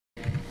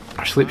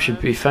Our sleep should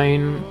be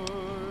fine.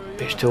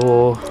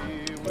 H2O,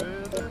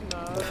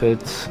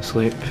 food,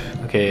 sleep.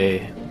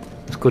 Okay,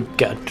 let's go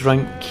get a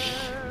drink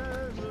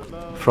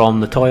from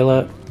the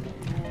toilet.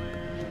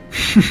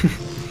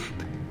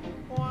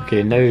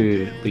 Okay, now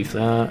leave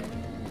that.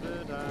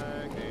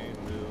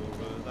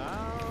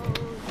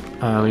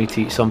 We need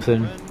to eat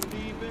something.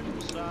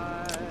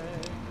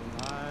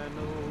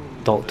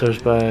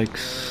 Doctor's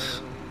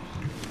bags.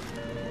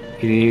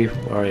 Edie,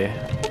 where are you?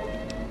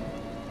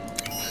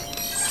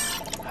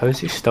 How has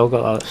he still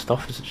got all that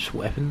stuff? Is it just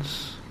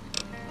weapons?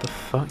 The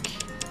fuck?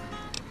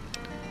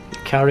 You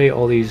carry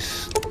all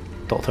these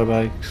doctor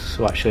bags.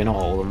 Well, actually, not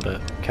all of them,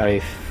 but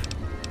carry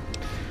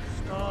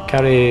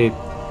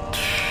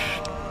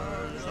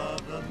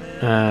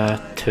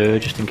 2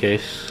 just in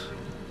case.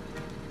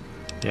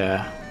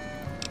 Yeah.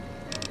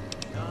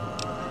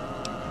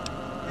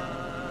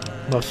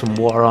 We'll have some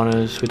water on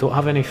us. We don't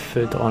have any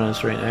food on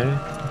us right now.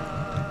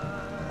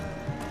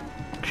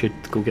 Should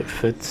go get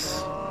food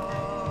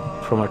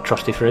from our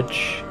trusty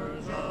fridge.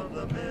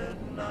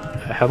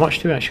 How much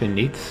do we actually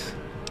need?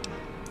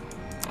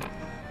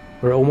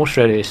 We're almost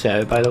ready to set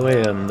out, by the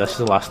way, and this is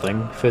the last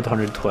thing. Food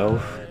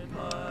 112.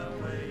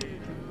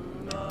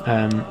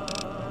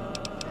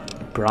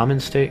 Brahmin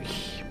steak.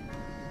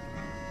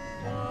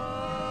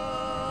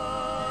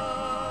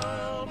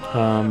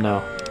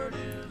 No.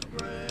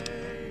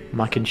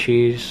 Mac and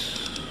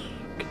cheese.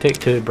 Could take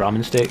 2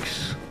 Brahmin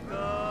steaks.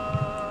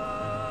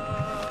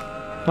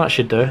 That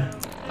should do.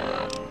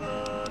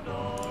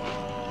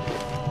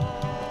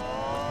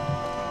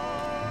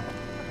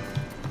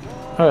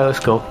 Alright, let's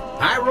go.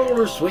 High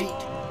roller suite.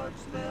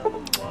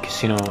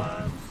 Casino.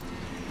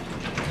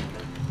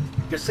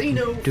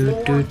 Casino.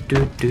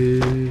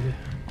 Do.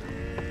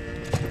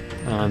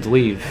 And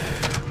leave.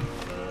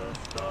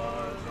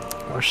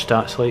 What are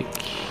stats like?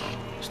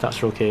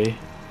 Stats are okay.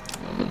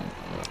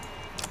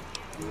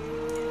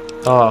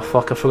 Oh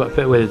fuck, I forgot to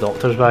put away the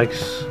doctor's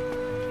bags.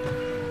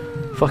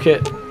 Fuck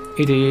it.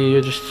 Edie,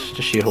 you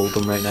just you hold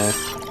them right now.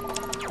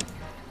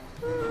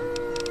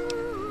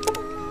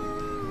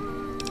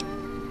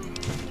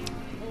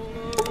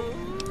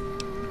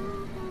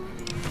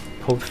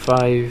 Hold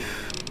 5.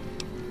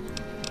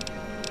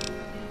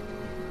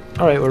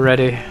 Alright, we're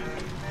ready.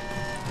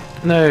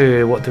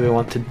 Now, what do we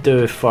want to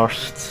do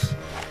first?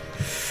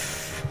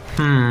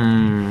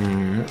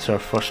 What's our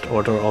first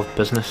order of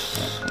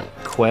business?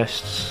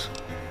 Quests.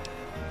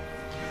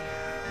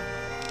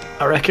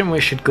 I reckon we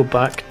should go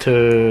back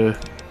to...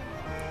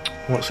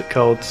 what's it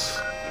called?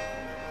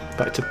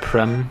 Back to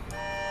Prim.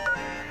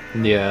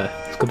 Yeah,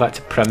 let's go back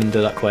to Prim and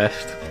do that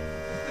quest.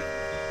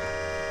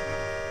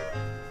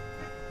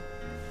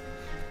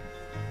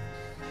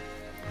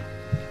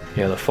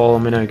 Yeah, they're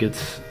following me now, good.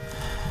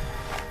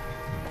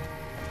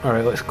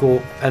 Alright, let's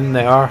go in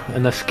there,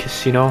 in this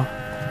casino,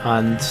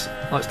 and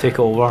let's take it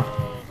over.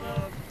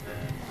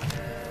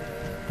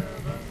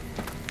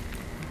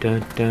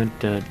 Dun dun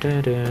dun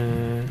dun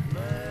dun.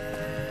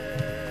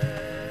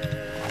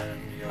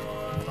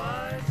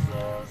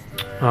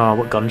 Oh,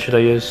 what gun should I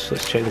use?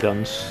 Let's check the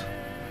guns.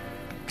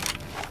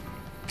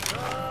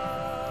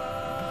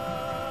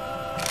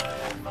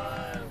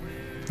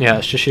 Yeah,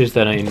 let's just use the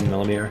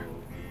 9mm.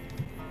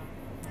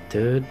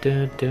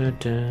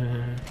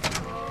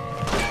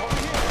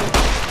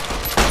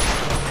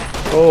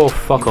 Oh,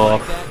 fuck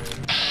off.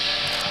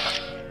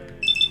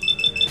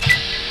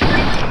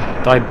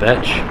 Die,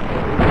 bitch.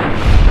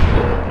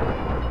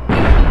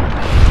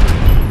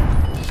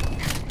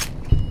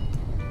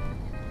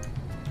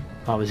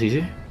 That was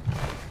easy.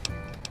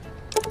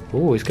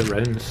 Oh, he's got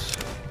rounds.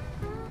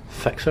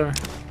 Fixer.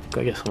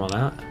 Gotta get some of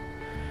that.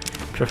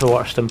 Triple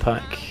water stim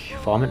pack.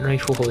 Varmint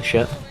rifle, holy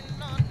shit.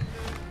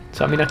 Does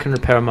that mean I can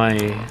repair my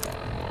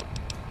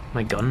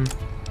gun?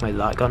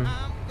 That gun?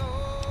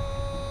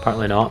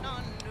 Apparently not.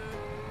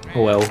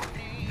 Oh well.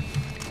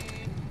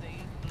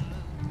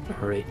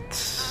 Right.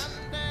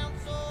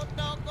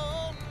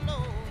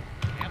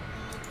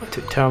 I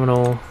took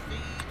terminal.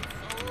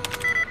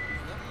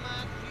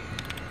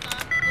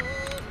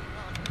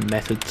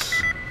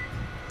 Methods.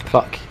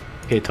 Fuck.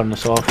 Okay, turn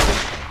this off.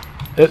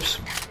 Oops.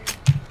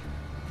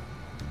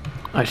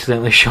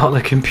 Accidentally shot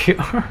the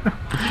computer.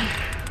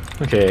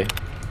 Okay.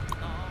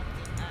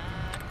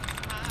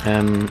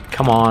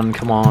 Come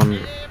on.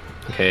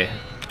 Okay.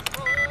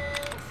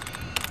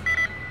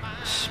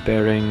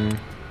 Sparing.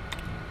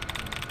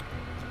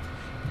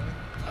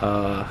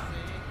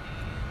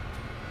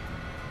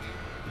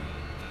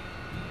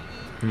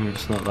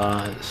 It's not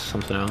that, it's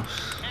something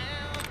else.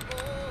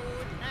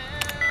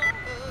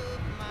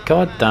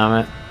 God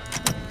damn it.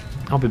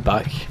 I'll be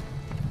back.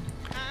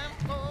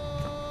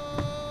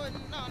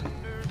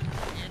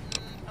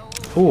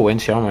 Oh,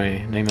 NCR,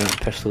 my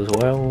 9mm pistol as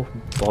well.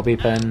 Bobby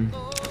pin.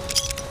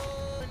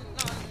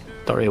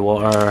 Dirty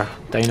water.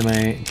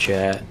 Dynamite.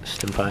 Jet.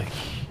 Stim pack.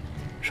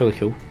 It's really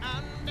cool.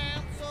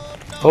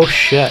 Oh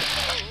shit.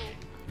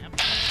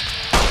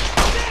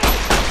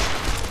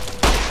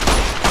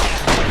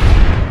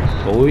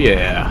 Oh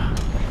yeah.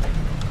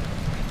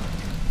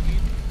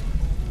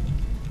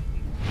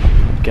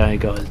 Guy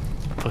got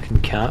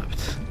fucking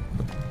capped.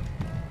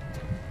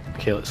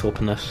 Okay, let's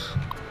open this.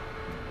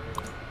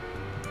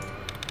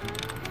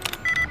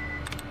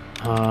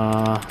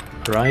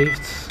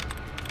 Arrived.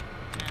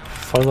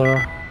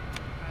 Further.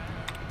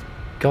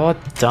 God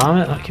damn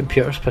it, that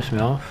computer's pissing me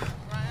off.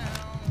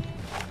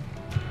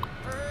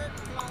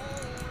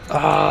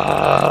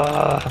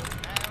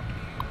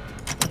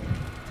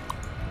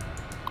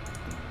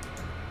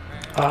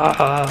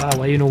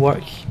 Why you no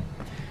work?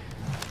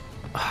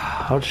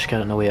 I'll just get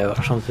it on the way out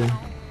or something.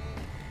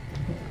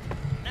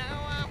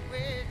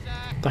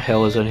 What the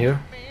hell is in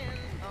here?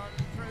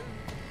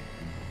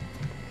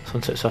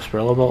 Sunset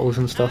sarsaparilla bottles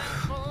and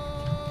stuff.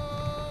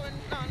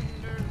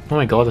 Oh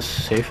my god, it's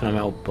safe in a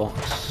metal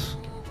box.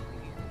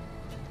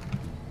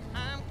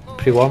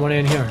 Pretty warm money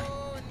in here.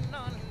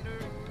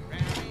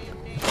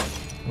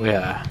 Oh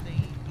yeah.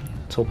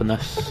 Let's open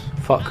this.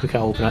 Fuck, we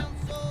can't open it.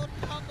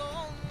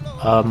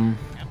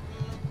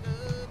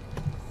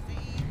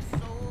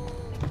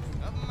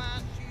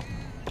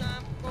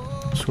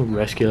 Let's go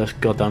rescue this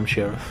goddamn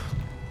sheriff.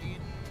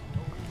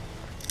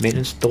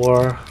 Maintenance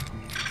door.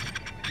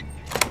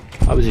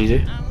 That was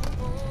easy.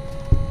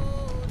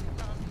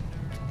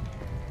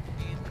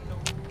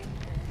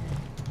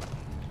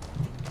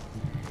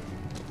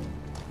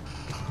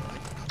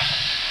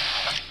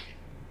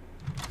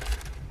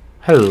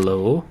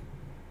 Hello.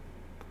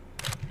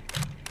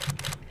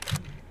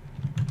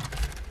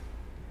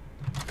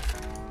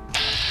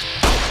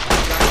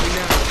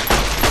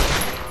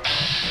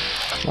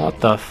 What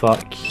the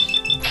fuck?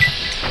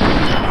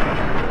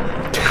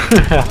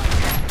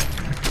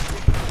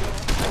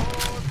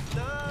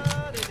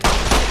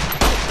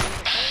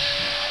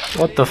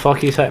 What the fuck,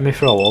 he's hitting me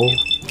for a wall?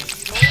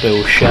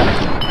 Bullshit.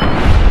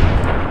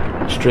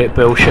 Straight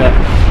bullshit.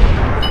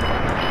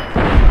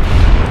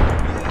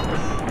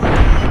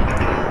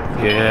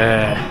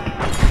 Yeah.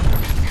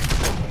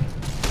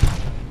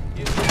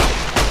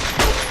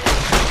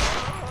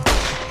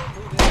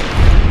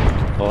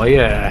 Oh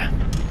yeah.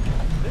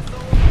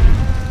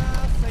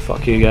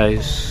 Fuck you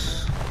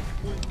guys.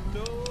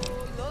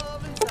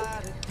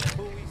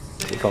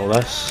 Take all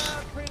this.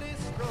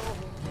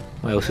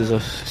 What else is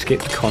this?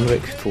 Escaped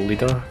convict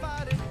leader.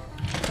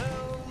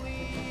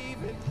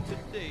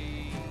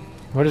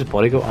 Where does his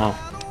body go? Oh.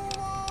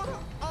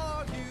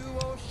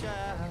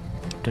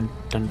 Dun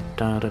dun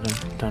dun dun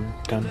dun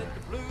dun.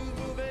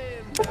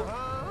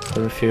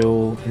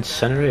 Refuel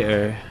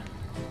incinerator.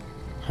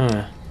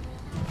 Huh.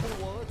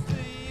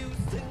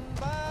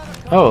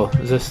 Oh,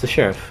 is this the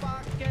sheriff?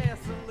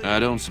 I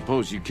don't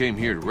suppose you came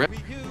here to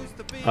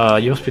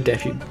you must be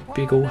Deputy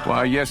Beagle.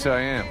 Why, yes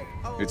I am.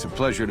 It's a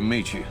pleasure to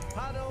meet you.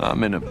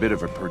 I'm in a bit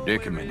of a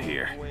predicament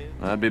here.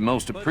 I'd be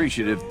most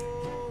appreciative.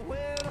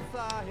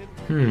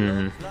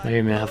 Maybe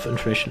I may have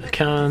information in the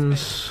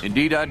cans.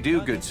 Indeed I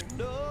do, good sir.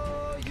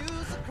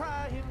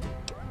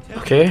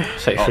 Okay,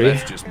 site free.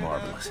 That's just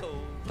marvelous.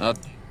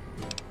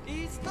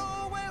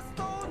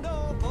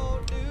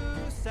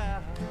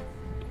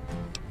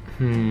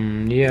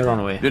 Yeah, run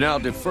away. Then I'll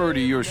defer to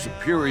your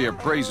superior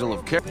appraisal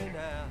of character.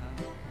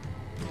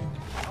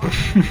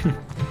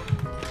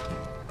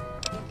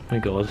 My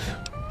god.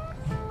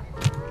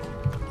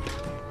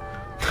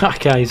 That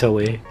guy's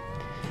away.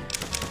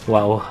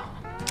 Wow.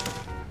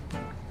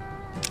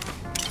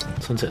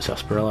 Sunset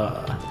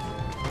sarsaparilla.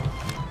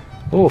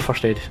 Oh,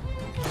 first aid.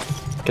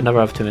 Can never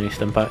have too many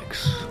stim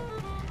packs.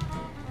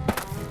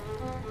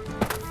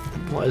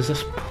 What is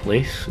this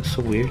place? It's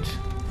so weird.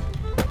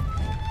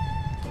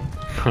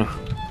 Huh.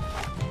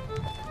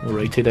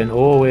 Righty then.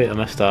 Oh wait, I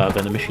missed a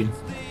vending machine.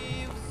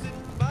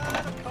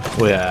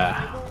 Oh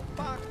yeah.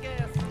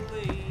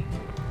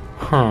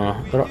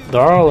 Huh.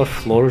 There are other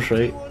floors,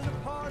 right?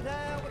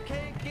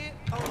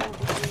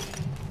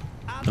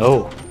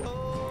 Oh.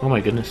 Oh my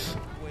goodness.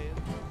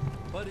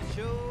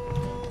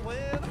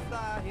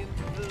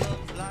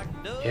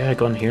 Yeah,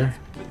 go in here.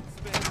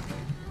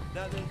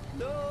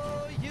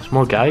 There's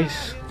more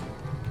guys.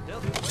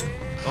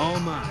 Oh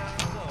my.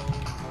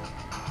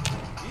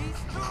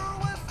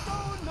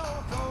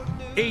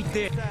 Eat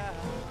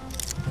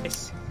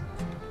this.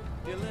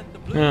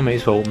 Yeah, I might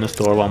as well open this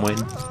door while I'm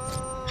waiting.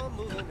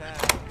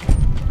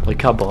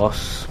 Like a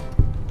boss.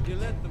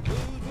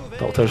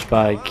 Doctor's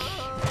bag.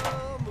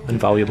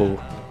 Invaluable.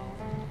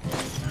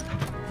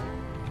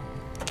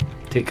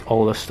 Take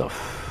all this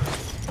stuff.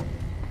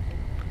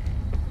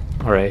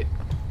 Alright.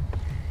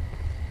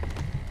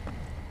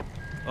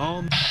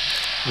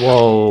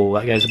 Whoa,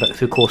 that guy's a bit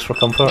too close for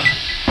comfort.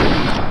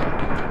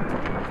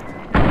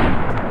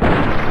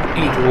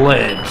 Eat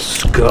lead,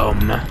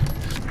 scum.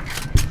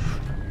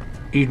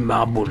 Eat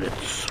my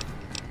bullets.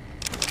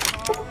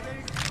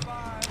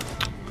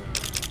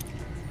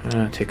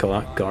 Take all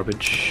that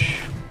garbage.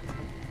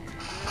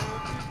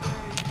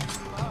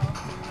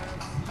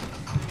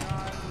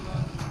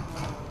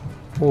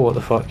 Oh, what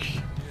the fuck?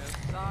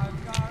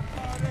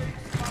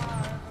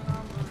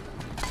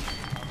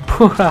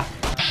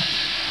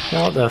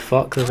 What the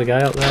fuck? There's a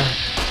guy up there.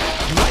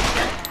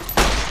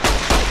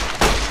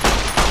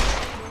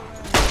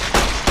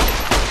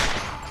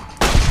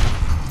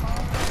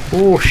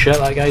 Oh shit,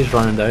 that guy's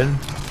running down.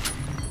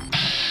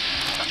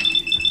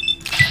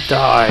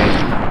 Die.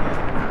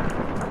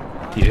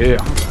 Yeah.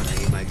 I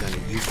ain't my gun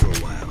at you for a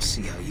while.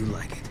 See how you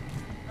like it.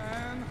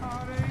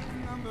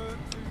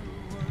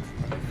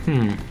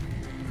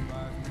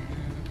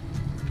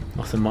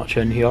 Nothing much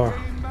in here.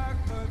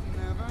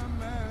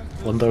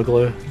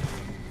 Underglue.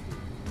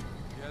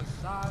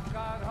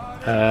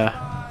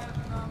 Yeah,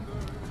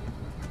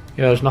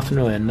 there's nothing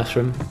really in this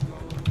room.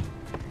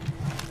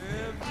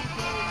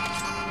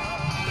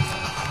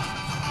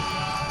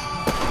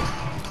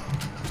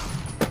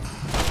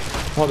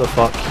 What the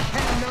fuck?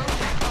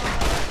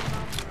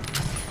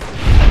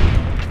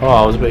 Oh,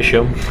 I was a bit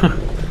shum.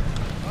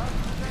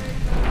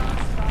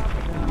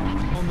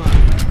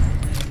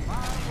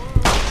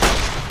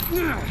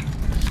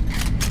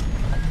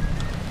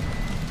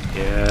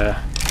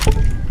 Yeah.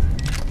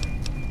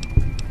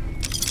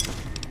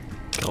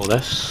 Get all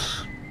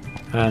this.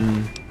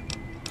 And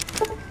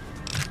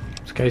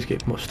this guy's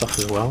getting more stuff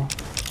as well.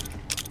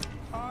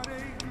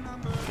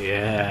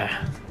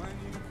 Yeah.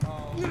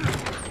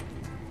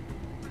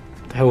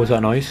 The hell was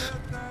that noise?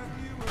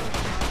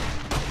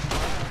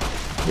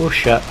 Oh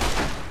shit.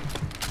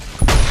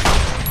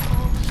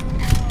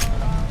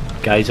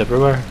 Guys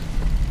everywhere.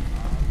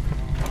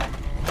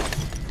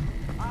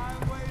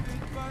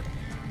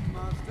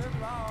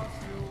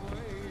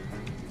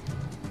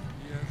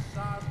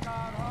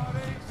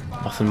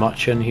 Nothing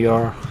much in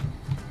here.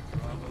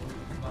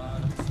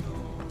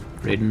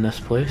 Raiding this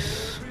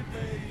place.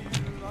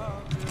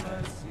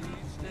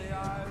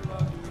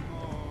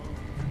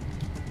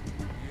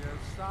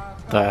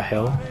 The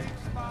hell?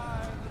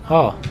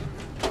 Oh.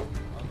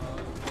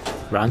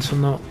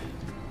 Ransom note.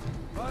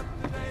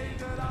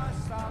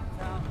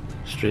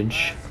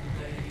 Strange.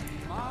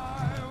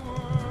 I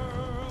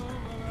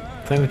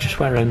think we just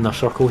went around in a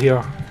circle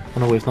here. Oh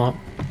no, we've not.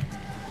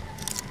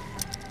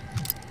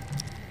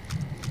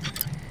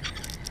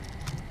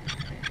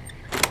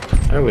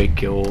 There we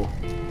go.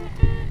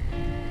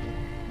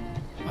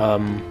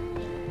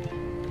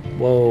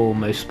 Whoa,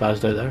 mouse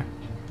spazzed out there.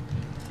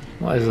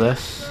 What is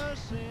this?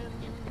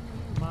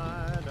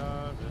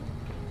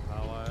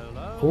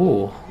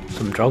 Oh,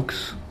 some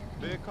drugs.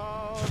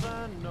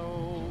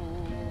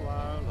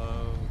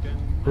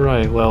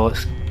 Right, well,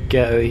 let's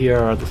get out of here.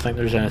 I don't think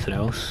there's anything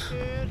else.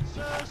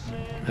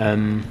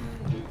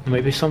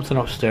 Maybe something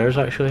upstairs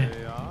actually.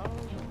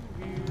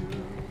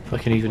 If I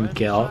can even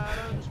get up.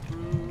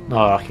 No,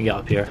 I can get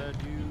up here.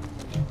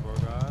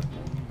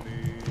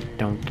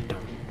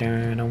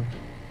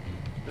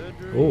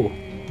 Oh.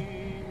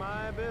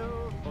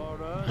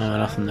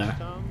 Nothing there.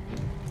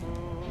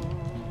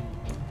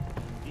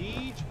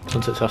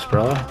 Sunset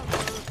Sarsaparilla.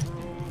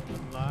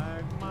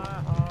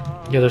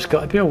 Yeah, there's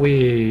got to be a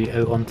way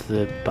out onto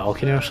the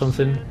balcony or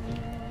something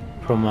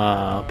from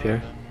up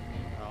here.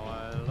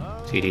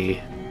 CD.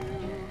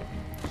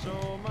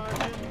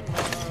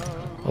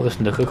 All this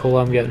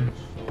Nuka-Cola I'm getting.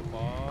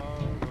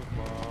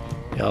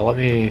 Yeah, let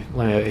me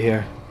out of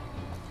here.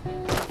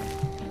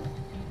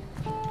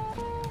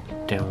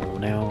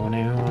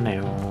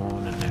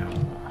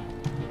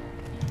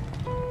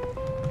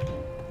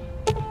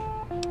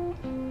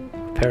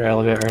 Repair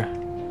elevator.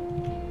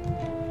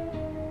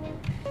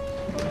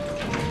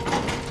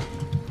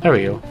 There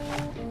we go.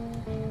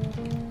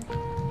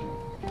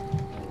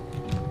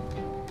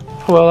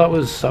 Well, that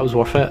was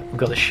worth it. We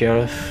got the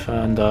sheriff,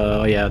 and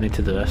oh yeah, I need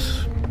to do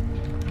this.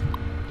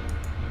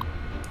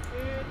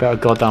 Better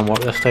goddamn work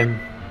this time.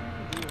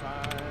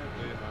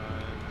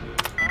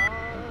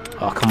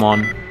 Oh come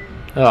on!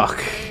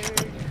 Ugh,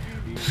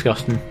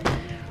 disgusting.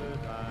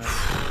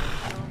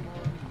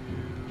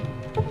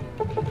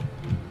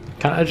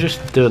 Can't I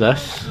just do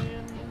this?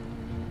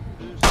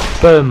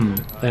 Boom!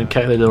 Then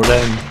kick the door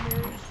down.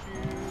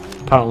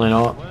 Apparently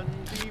not.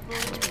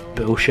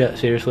 Bullshit,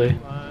 seriously.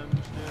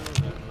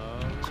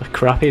 It's a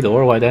crappy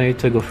door, why do I need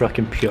to go for a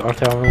computer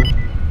terminal?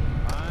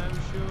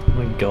 Oh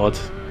my god.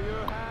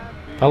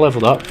 I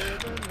leveled up.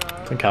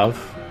 I think I have.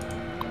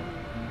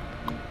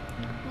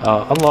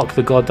 Unlock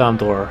the goddamn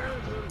door.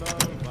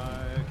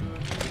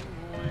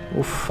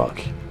 Oh fuck.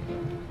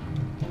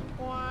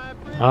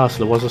 Ah, so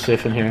there was a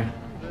safe in here.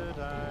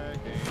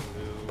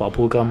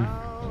 Bubblegum.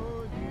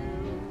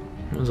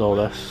 What was all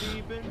this?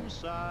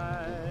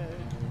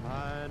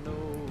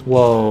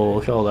 Whoa,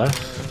 look at all this.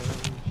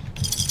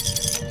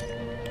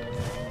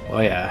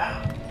 Oh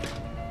yeah.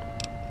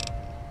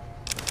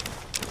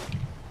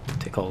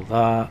 Take all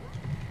that.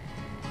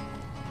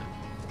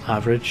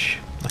 Average.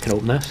 I can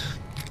open this.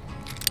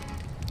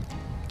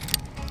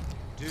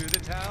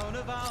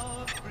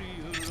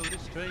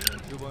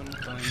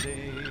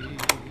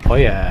 Oh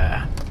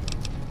yeah.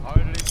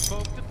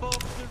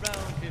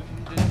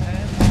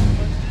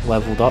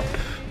 Leveled up.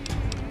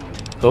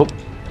 Oh.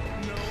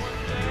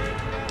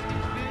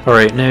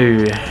 Alright, now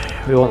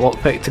we want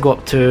lockpick to go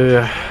up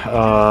to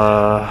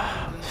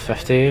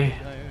 50.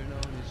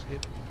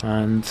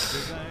 And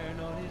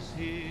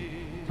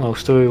what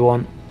else do we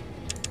want?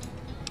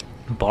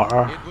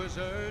 Barter.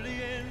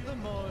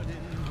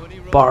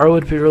 Barter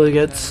would be really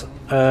good.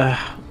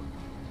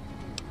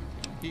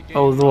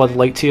 Although I'd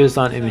like to use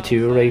the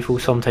anti-material rifle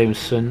sometime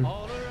soon.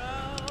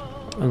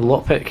 And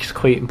lockpick's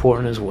quite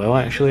important as well,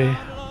 actually.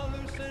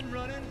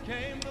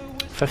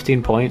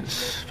 15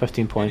 points,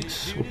 15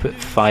 points. We'll put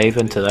 5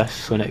 into this,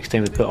 so next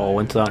time we put all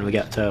into that and we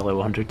get to level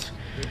 100.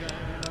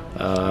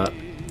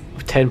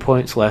 10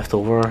 points left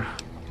over.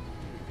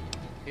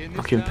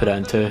 I can put it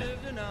into.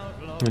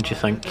 What do you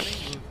think?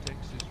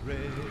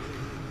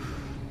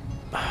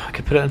 I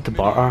could put it into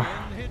barter.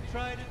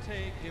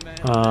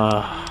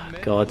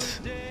 God.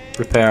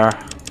 Repair.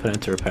 Put it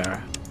into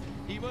repair.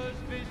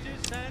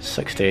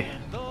 60.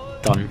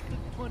 Done.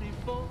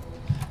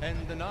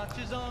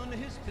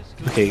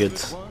 Okay, good.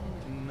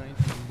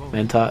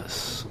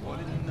 Mentats.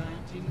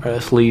 Right,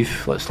 let's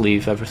leave. Let's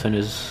leave. Everything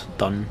is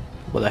done.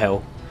 What the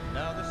hell?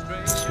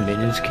 It's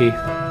maintenance key.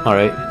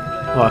 Alright.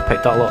 Oh, I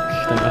picked that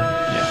lock, didn't I?